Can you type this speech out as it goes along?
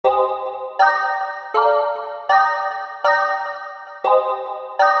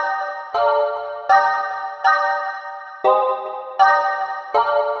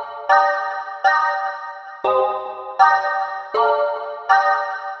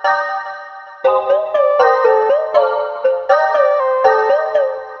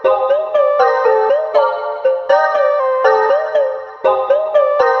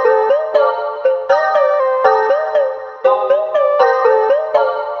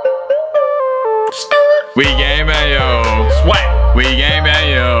We game bang yo, Swag. we game bang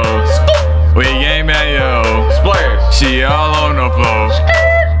yo, we game bang yo, Splash. she all on the floor.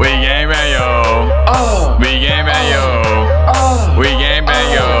 We game bang yo, we game bang yo, we game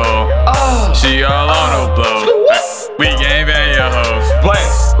bang yo, she all on the floor. We game bang yo,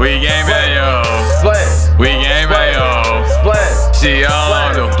 Splash. we game bang yo, Splash. we game bang yo, Splash. she all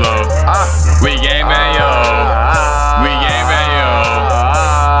on the floor. We game bang yo, we game bang yo,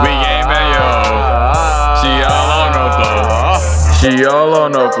 we game bang yo. She all on the floor. She all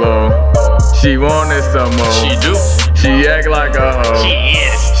on the floor. She wanted some more. She do. She act like a hoe. She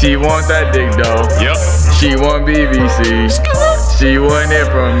is. She want that dick though. Yep. She want BBC. She want it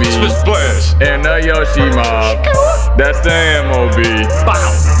from me. Splish Splash. And the Yoshi mob. That's the MOB.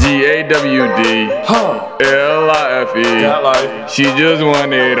 GAWD. LIFE. Got life. She just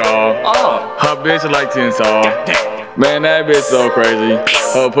want it all. Her bitch like tinsel. Man, that bitch so crazy.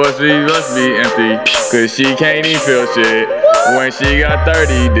 Her pussy must be empty, cause she can't even feel shit. When she got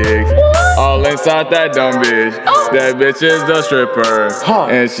 30 dicks, all inside that dumb bitch. That bitch is a stripper,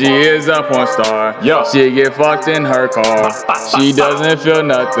 and she is a porn star. She get fucked in her car. She doesn't feel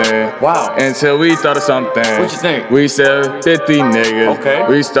nothing. Wow. Until we thought of something. What you think? We said 50 niggas. Okay.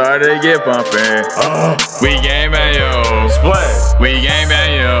 We started to get bumping. We game bang yo. Splash. We game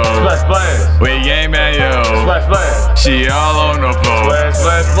bang yo. Splash. Splash. We game bang yo. Splash. Splash. She all on the floor. Splash.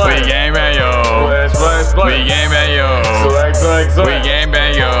 Splash. Splash. We game bang yo. Splash. Splash. Splash. We game bang yo. Swag. Swag. Swag. We game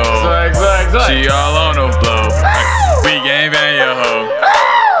bang yo. Swag. Swag. Swag. She all on the floor. We game bang yo.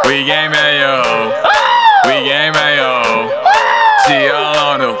 We game bang yo. We game bang yo. She all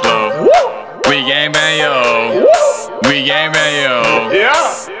on the floor. We game bang yo. We game bang yo.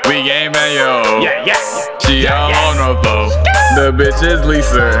 Yeah. We game bang yo. Yeah. Yeah. She all on the floor. The bitch is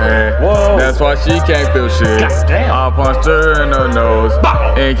Lisa, and Whoa. that's why she can't feel shit. Goddamn. I punched her in the nose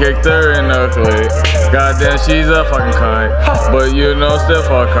and kicked her in the clit. Goddamn, she's a fucking cunt, but you know still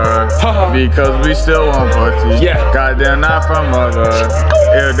fuck her because we still want pussy. Yeah. Goddamn, not from mother.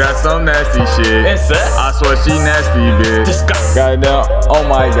 Ew, that's some nasty shit. Incest. I swear she nasty, bitch. Disgusting. Goddamn, oh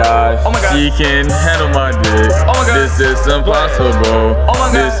my gosh. Oh my God. She can handle my dick. Oh my God. This is impossible. Oh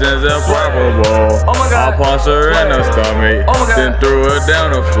my God. This is improbable. Oh my God. I punched her in the stomach. Oh my God. Then threw her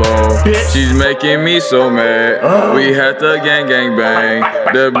down the floor. Bitch. She's making me so mad. We had to gang bang.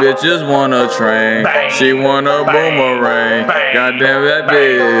 The bitches want a train. Bang. She want a Bang. boomerang. Bang. Goddamn that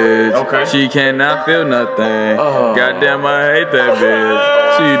bitch. Okay. She cannot feel nothing. Goddamn I hate that bitch.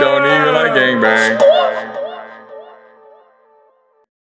 She don't even like gang bang.